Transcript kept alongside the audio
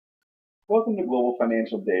Welcome to Global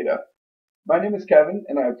Financial Data. My name is Kevin,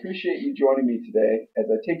 and I appreciate you joining me today as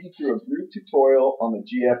I take you through a brief tutorial on the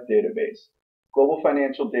GFDatabase, Global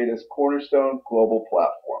Financial Data's cornerstone global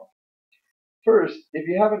platform. First, if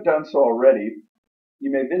you haven't done so already,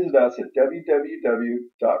 you may visit us at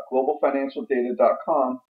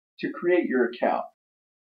www.globalfinancialdata.com to create your account.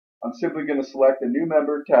 I'm simply going to select the New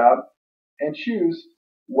Member tab and choose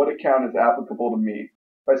what account is applicable to me.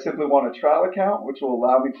 If I simply want a trial account, which will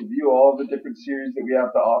allow me to view all of the different series that we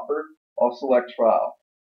have to offer, I'll select trial.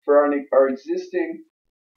 For our existing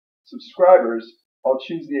subscribers, I'll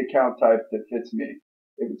choose the account type that fits me.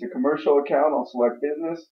 If it's a commercial account, I'll select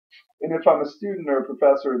business. And if I'm a student or a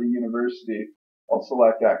professor at a university, I'll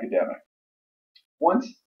select academic. Once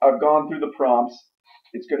I've gone through the prompts,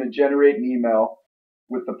 it's going to generate an email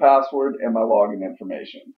with the password and my login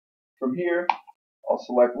information. From here, I'll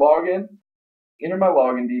select login, enter my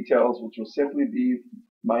login details, which will simply be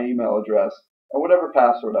my email address and whatever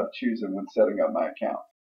password I've chosen when setting up my account.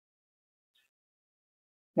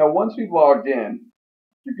 Now, once we've logged in,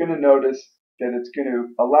 you're going to notice that it's going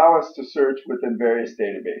to allow us to search within various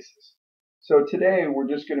databases. So today, we're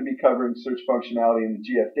just going to be covering search functionality in the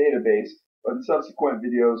GFDatabase, but in subsequent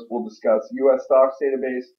videos, we'll discuss US Stocks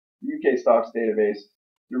Database, UK Stocks Database,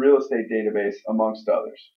 the Real Estate Database, amongst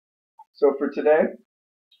others. So for today,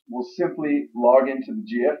 we'll simply log into the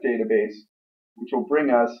GFDatabase, which will bring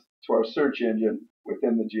us to our search engine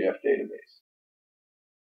within the GFDatabase.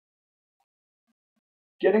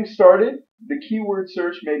 Getting started, the keyword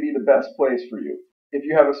search may be the best place for you. If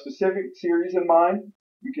you have a specific series in mind,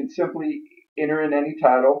 you can simply enter in any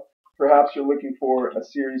title. Perhaps you're looking for a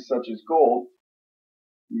series such as gold.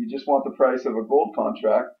 You just want the price of a gold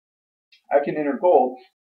contract. I can enter gold,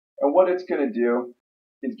 and what it's going to do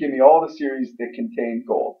is give me all the series that contain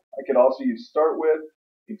gold. I could also use start with,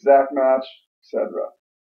 exact match, etc.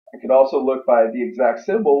 I could also look by the exact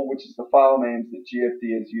symbol, which is the file names that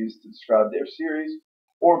GFD has used to describe their series,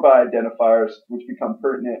 or by identifiers, which become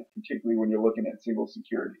pertinent, particularly when you're looking at single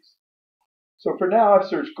securities. So for now, I've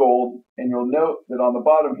searched gold, and you'll note that on the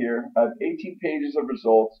bottom here, I have 18 pages of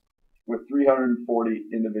results with 340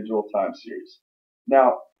 individual time series.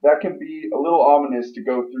 Now, that can be a little ominous to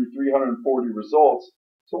go through 340 results.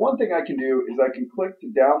 So one thing I can do is I can click to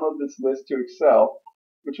download this list to Excel,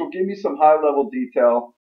 which will give me some high-level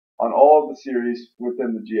detail on all of the series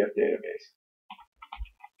within the GFDatabase.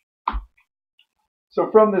 So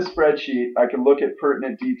from this spreadsheet, I can look at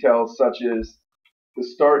pertinent details such as the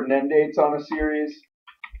start and end dates on a series,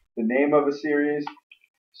 the name of a series,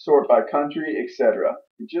 sort by country, etc.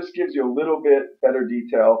 It just gives you a little bit better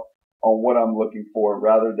detail on what I'm looking for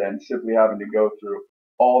rather than simply having to go through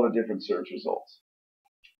all the different search results.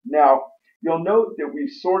 Now, you'll note that we've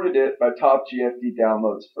sorted it by top GFD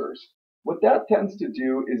downloads first. What that tends to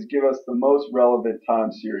do is give us the most relevant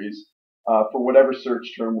time series for whatever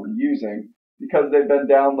search term we're using, because they've been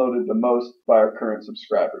downloaded the most by our current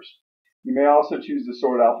subscribers. You may also choose to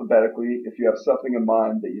sort alphabetically if you have something in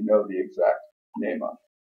mind that you know the exact name of.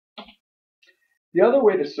 The other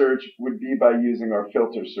way to search would be by using our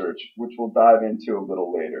filter search, which we'll dive into a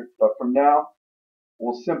little later. But from now,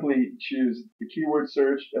 we'll simply choose the keyword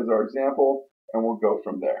search as our example, and we'll go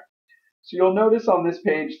from there. So you'll notice on this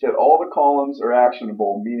page that all the columns are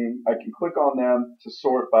actionable, meaning I can click on them to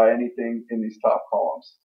sort by anything in these top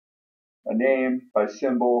columns. A name, by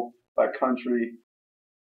symbol, by country,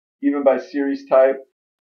 even by series type,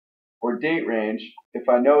 or date range if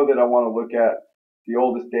I know that I want to look at the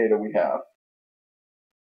oldest data we have.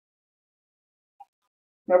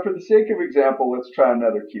 Now for the sake of example, let's try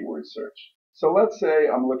another keyword search. So let's say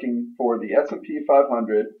I'm looking for the S&P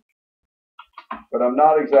 500, but I'm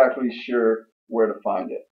not exactly sure where to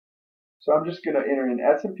find it. So I'm just going to enter in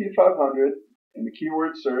S&P 500 in the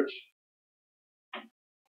keyword search,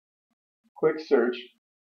 click search,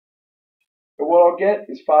 and what I'll get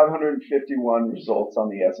is 551 results on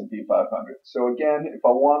the S&P 500. So again, if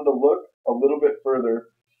I wanted to look a little bit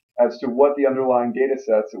further as to what the underlying data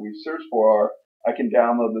sets that we've searched for are, I can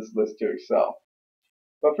download this list to Excel.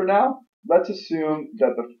 But for now, let's assume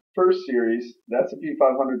that the first series, the S&P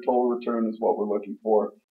 500 total return, is what we're looking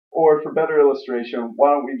for. Or for better illustration,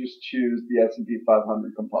 why don't we just choose the S&P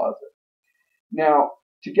 500 composite? Now,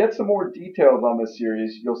 to get some more details on this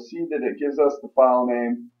series, you'll see that it gives us the file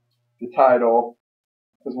name, the title,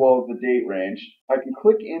 as well as the date range. I can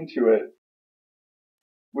click into it,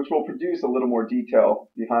 which will produce a little more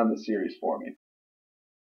detail behind the series for me.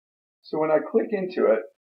 So when I click into it,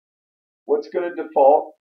 what's going to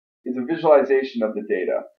default is a visualization of the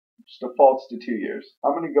data, which defaults to 2 years.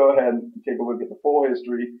 I'm going to go ahead and take a look at the full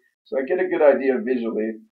history so I get a good idea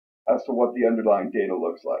visually as to what the underlying data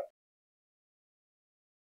looks like.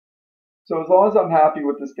 So as long as I'm happy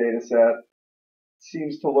with this data set,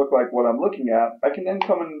 seems to look like what I'm looking at, I can then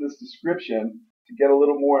come into this description to get a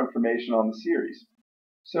little more information on the series.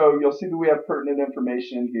 So you'll see that we have pertinent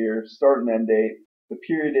information here, start and end date, the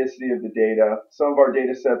periodicity of the data. Some of our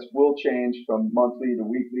data sets will change from monthly to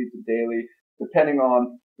weekly to daily, depending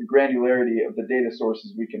on the granularity of the data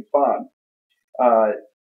sources we can find.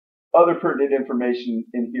 Other pertinent information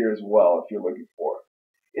in here as well if you're looking for.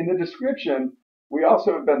 In the description, we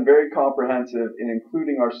also have been very comprehensive in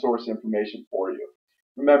including our source information for you.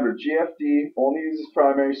 Remember, GFD only uses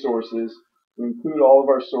primary sources to include all of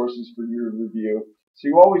our sources for your review, so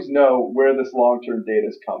you always know where this long-term data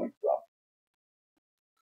is coming from.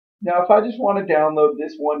 Now, if I just want to download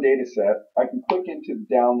this one data set, I can click into the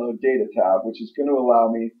Download Data tab, which is going to allow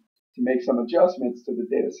me to make some adjustments to the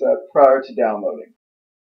data set prior to downloading.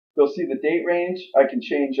 You'll see the date range I can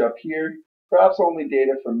change up here. Perhaps only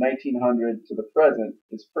data from 1900 to the present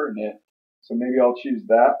is pertinent, so maybe I'll choose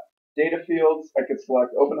that. Data fields, I could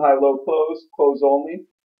select open, high, low, close, close only,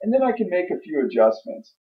 and then I can make a few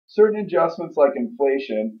adjustments. Certain adjustments like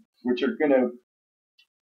inflation, which are going to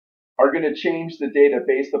change the data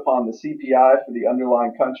based upon the CPI for the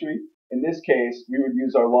underlying country. In this case, we would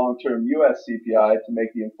use our long-term US CPI to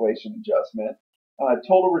make the inflation adjustment.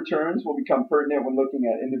 Total returns will become pertinent when looking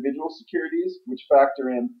at individual securities, which factor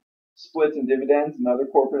in splits and dividends and other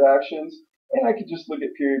corporate actions. And I could just look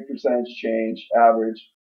at period, percentage change,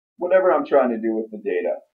 average, whatever I'm trying to do with the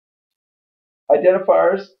data.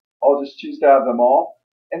 Identifiers, I'll just choose to have them all.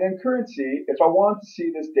 And then currency, if I want to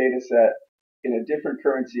see this data set in a different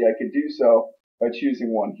currency, I could do so by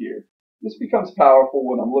choosing one here. This becomes powerful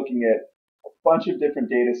when I'm looking at a bunch of different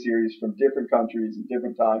data series from different countries and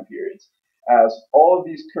different time periods, as all of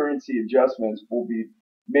these currency adjustments will be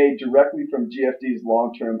made directly from GFD's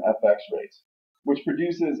long-term FX rates, which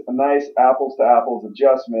produces a nice apples-to-apples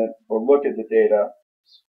adjustment or look at the data,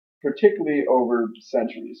 particularly over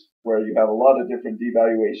centuries, where you have a lot of different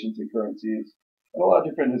devaluations in currencies and a lot of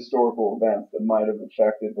different historical events that might have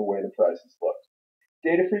affected the way the prices looked.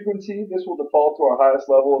 Data frequency, this will default to our highest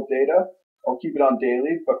level of data. I'll keep it on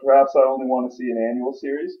daily, but perhaps I only want to see an annual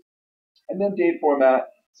series. And then date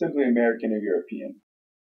format, simply American or European.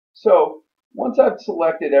 So once I've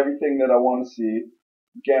selected everything that I want to see,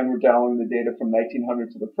 again, we're downloading the data from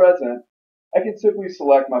 1900 to the present, I can simply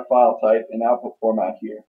select my file type and output format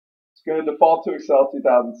here. It's going to default to Excel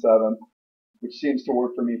 2007, which seems to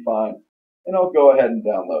work for me fine, and I'll go ahead and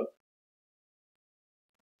download.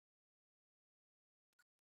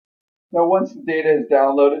 Now once the data is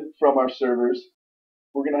downloaded from our servers,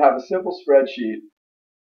 we're going to have a simple spreadsheet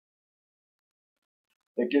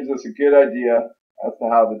that gives us a good idea as to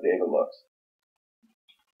how the data looks.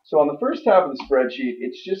 So on the first tab of the spreadsheet,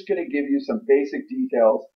 it's just going to give you some basic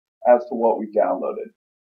details as to what we've downloaded.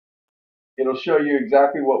 It'll show you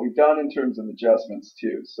exactly what we've done in terms of adjustments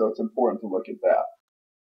too, so it's important to look at that.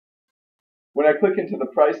 When I click into the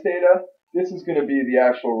price data, this is going to be the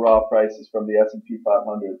actual raw prices from the S&P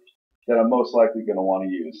 500 that I'm most likely going to want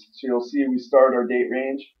to use. So you'll see we start our date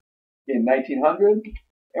range in 1900,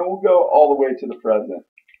 and we'll go all the way to the present.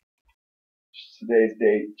 Today's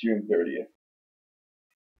date, June 30th.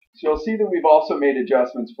 So you'll see that we've also made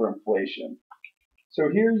adjustments for inflation. So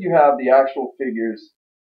here you have the actual figures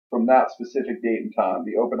from that specific date and time,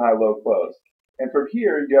 the open, high, low, close. And from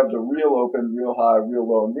here, you have the real open, real high, real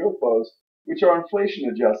low, and real close, which are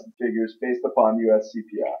inflation-adjusted figures based upon US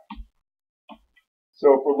CPI.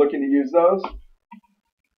 So if we're looking to use those,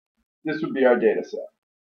 this would be our data set.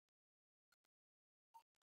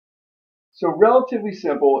 So relatively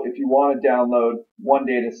simple if you want to download one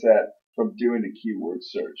data set from doing a keyword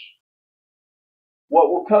search.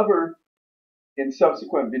 What we'll cover in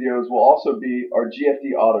subsequent videos will also be our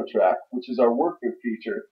GFD Auto Track, which is our workbook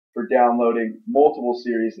feature for downloading multiple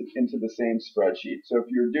series into the same spreadsheet. So if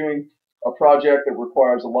you're doing a project that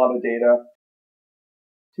requires a lot of data,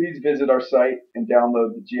 please visit our site and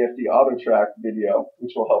download the GFD Auto Track video,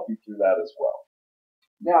 which will help you through that as well.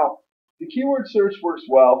 Now, the keyword search works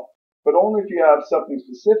well, but only if you have something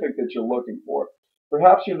specific that you're looking for.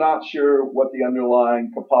 Perhaps you're not sure what the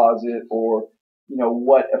underlying composite or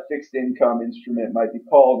what a fixed income instrument might be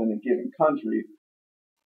called in a given country.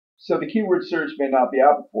 So the keyword search may not be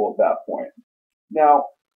applicable at that point. Now,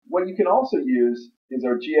 what you can also use is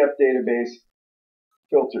our GFDatabase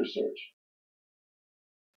filter search.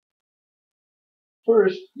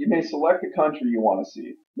 First, you may select the country you want to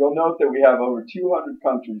see. You'll note that we have over 200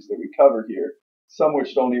 countries that we cover here, some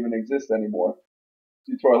which don't even exist anymore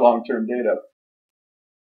due to our long-term data.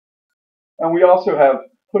 And we also have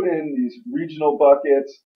put in these regional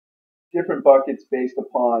buckets, different buckets based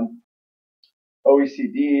upon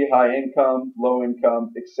OECD, high income, low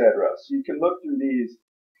income, etc. So you can look through these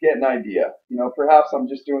to get an idea. Perhaps I'm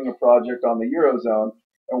just doing a project on the Eurozone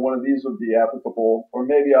and one of these would be applicable, or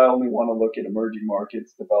maybe I only want to look at emerging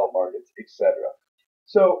markets, developed markets, etc.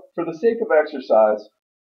 So for the sake of exercise,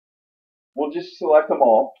 we'll just select them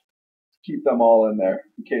all, keep them all in there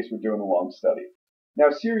in case we're doing a long study. Now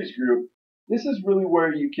series group, this is really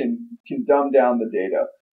where you can dumb down the data.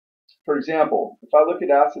 For example, if I look at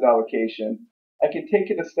asset allocation, I can take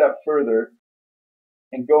it a step further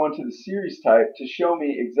and go into the series type to show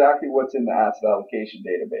me exactly what's in the asset allocation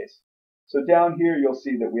database. So down here you'll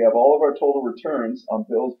see that we have all of our total returns on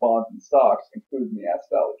bills, bonds, and stocks included in the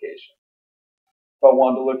asset allocation. If I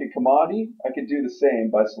wanted to look at commodity, I could do the same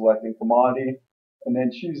by selecting commodity and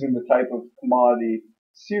then choosing the type of commodity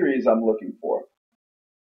series I'm looking for.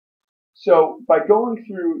 So by going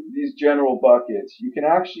through these general buckets, you can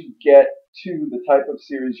actually get to the type of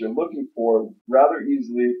series you're looking for rather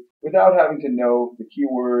easily without having to know the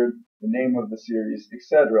keyword, the name of the series,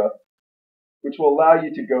 etc., which will allow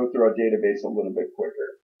you to go through our database a little bit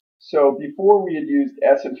quicker. So before we had used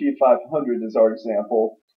S&P 500 as our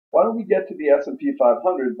example, why don't we get to the S&P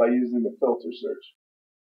 500 by using the filter search?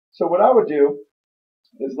 So what I would do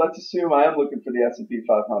is, let's assume I am looking for the S&P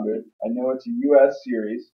 500. I know it's a US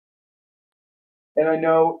series, and I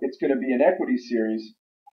know it's going to be an equity series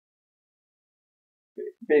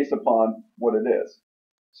based upon what it is.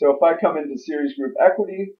 So if I come into series group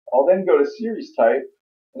equity, I'll then go to series type,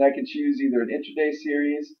 and I can choose either an intraday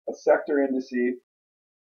series, a sector indice,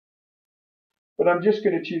 but I'm just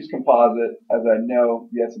going to choose composite as I know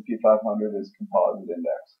the S&P 500 is composite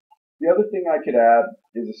index. The other thing I could add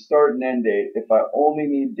is a start and end date if I only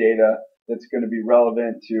need data that's going to be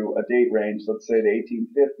relevant to a date range, let's say the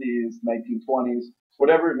 1850s, 1920s,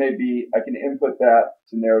 whatever it may be. I can input that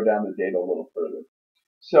to narrow down the data a little further.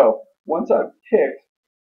 So once I've picked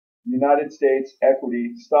United States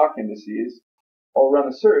equity stock indices, I'll run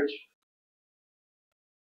a search,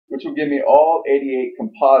 which will give me all 88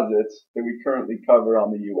 composites that we currently cover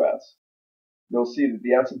on the US. You'll see that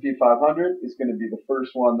the S&P 500 is going to be the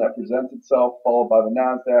first one that presents itself, followed by the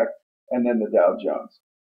NASDAQ, and then the Dow Jones.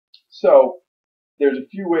 So there's a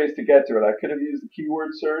few ways to get to it. I could have used the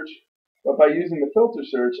keyword search, but by using the filter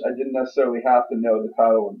search, I didn't necessarily have to know the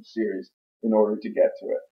title of the series in order to get to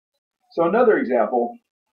it. So another example,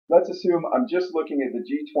 let's assume I'm just looking at the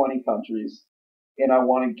G20 countries, and I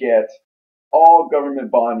want to get all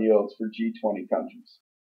government bond yields for G20 countries.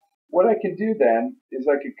 What I can do then is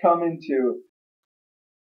I could come into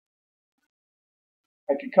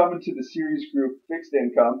the series group fixed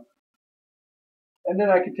income, and then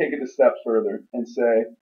I could take it a step further and say,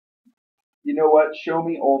 you know what, show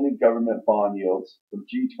me only government bond yields for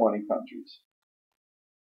G20 countries.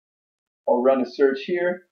 I'll run a search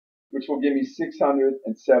here, which will give me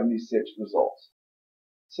 676 results.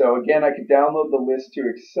 So again, I could download the list to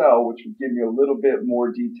Excel, which would give me a little bit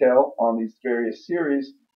more detail on these various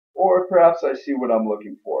series, or perhaps I see what I'm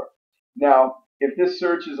looking for. Now, if this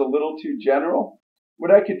search is a little too general,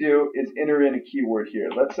 what I could do is enter in a keyword here.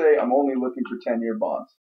 Let's say I'm only looking for 10-year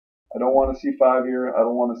bonds. I don't want to see 5-year, I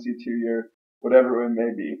don't want to see 2-year, whatever it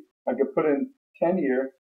may be. I could put in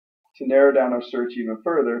 10-year to narrow down our search even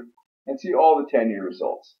further and see all the 10-year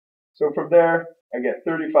results. So from there, I get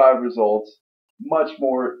 35 results.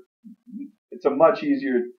 It's a much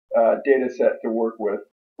easier data set to work with,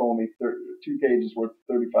 only 2 pages worth of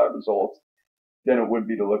 35 results, than it would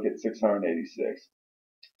be to look at 686.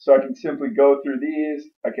 So I can simply go through these.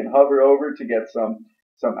 I can hover over to get some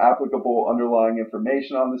applicable underlying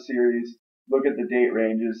information on the series, look at the date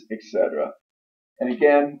ranges, etc. And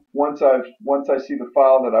again, once I see the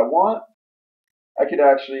file that I want, I could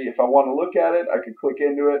actually, if I want to look at it, I could click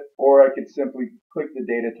into it, or I could simply click the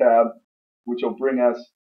data tab, which will bring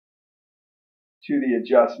us to the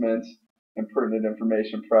adjustments and pertinent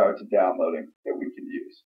information prior to downloading that we can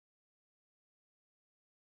use.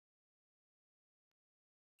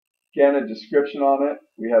 Again, a description on it.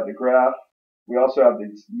 We have the graph. We also have the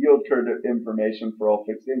yield curve information for all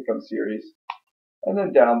fixed income series. And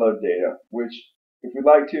then download data, which if we'd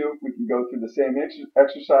like to, we can go through the same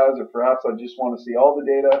exercise, or perhaps I just want to see all the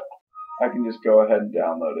data. I can just go ahead and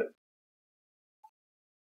download it.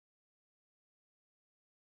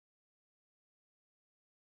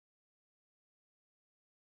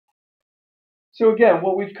 So again,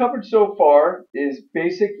 what we've covered so far is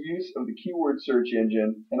basic use of the keyword search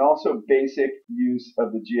engine and also basic use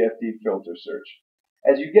of the GFD filter search.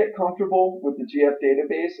 As you get comfortable with the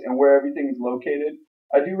GFDatabase and where everything is located,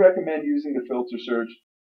 I do recommend using the filter search,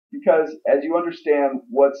 because as you understand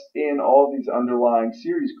what's in all these underlying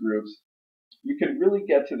series groups, You can really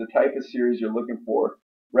get to the type of series you're looking for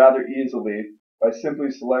rather easily by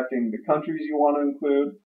simply selecting the countries you want to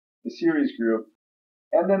include, the series group,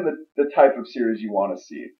 and then the type of series you want to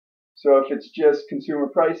see. So if it's just consumer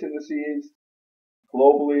price indices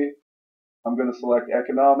globally, I'm going to select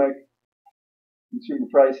economic, consumer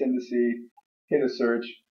price indice, hit a search,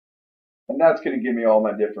 and that's going to give me all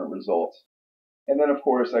my different results. And then of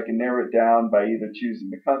course I can narrow it down by either choosing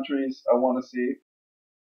the countries I want to see.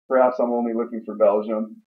 Perhaps I'm only looking for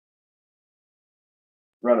Belgium.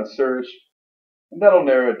 Run a search, and that'll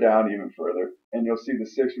narrow it down even further. And you'll see the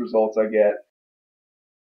 6 results I get.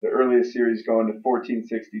 The earliest series going to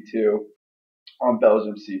 1462 on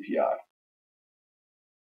Belgium CPI.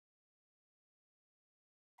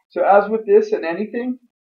 So as with this and anything,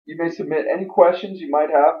 you may submit any questions you might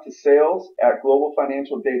have to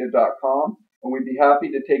sales@globalfinancialdata.com, and we'd be happy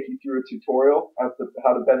to take you through a tutorial as to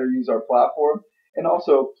how to better use our platform. And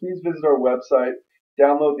also, please visit our website,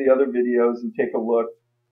 download the other videos, and take a look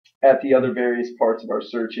at the other various parts of our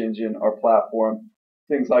search engine, our platform,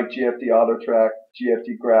 things like GFD AutoTrack,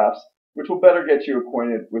 GFD Graphs, which will better get you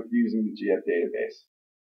acquainted with using the GFDatabase.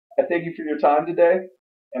 I thank you for your time today,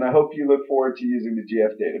 and I hope you look forward to using the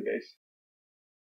GFDatabase.